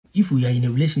if we are in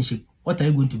a relationship, what are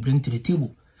you going to bring to the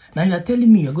table? Now you are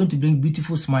telling me you're going to bring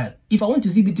beautiful smile. If I want to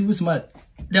see beautiful smile,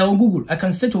 they're on Google. I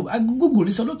can search over. Google.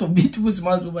 There's a lot of beautiful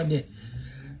smiles over there.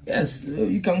 Yes,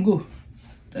 you can go.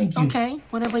 Thank you. Okay,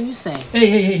 whatever you say.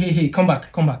 Hey, come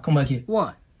back here.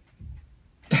 What?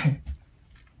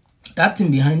 That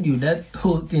thing behind you, that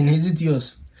whole thing, is it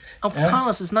yours? Of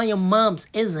course, it's not your mom's,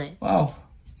 is it? Wow,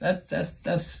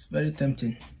 that's very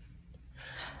tempting.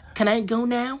 Can I go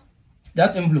now?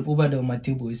 That envelope over there on my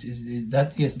table is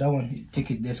that, yes, that one.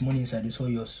 Take it. There's money inside. It's all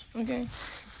yours. Okay.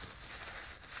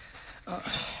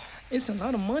 It's a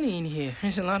lot of money in here.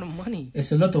 It's a lot of money.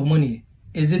 It's a lot of money.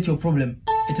 Is it your problem?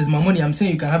 It is my money. I'm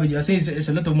saying you can have it. You're saying it's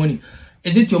a lot of money.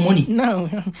 Is it your money? No,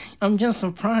 I'm just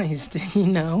surprised, you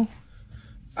know.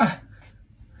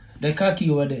 The car key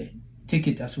over there. Take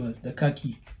it as well. The car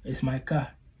key. It's my car.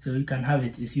 So you can have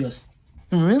it. It's yours.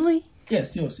 Really?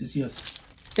 Yes, yours. It's yours.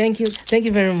 Thank you. Thank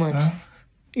you very much.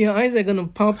 Your eyes are gonna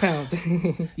pop out.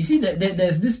 You see,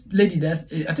 there's this lady that's,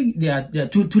 I think there are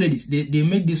two ladies. They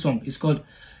make this song. It's called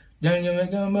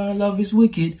Love is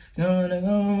Wicked.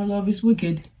 Love is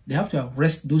Wicked. They have to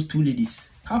arrest those two ladies.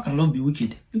 How can love be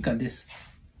wicked? Look at this.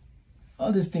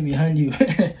 All this thing behind you.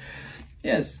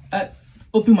 Yes.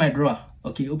 Open my drawer.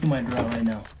 Okay, open my drawer right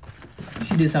now. You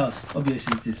see this house?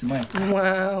 Obviously, it is mine.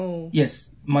 Wow. Yes.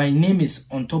 My name is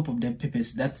on top of the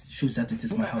papers. That shows that it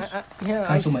is my house.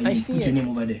 Cancel my name. Put your name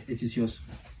over there. It is yours.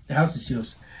 The house is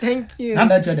yours. Thank you. Now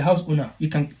that you're the house owner, you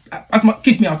can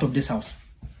kick me out of this house.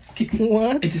 Kick me.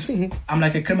 What? I'm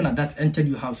like a criminal that entered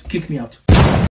your house. Kick me out.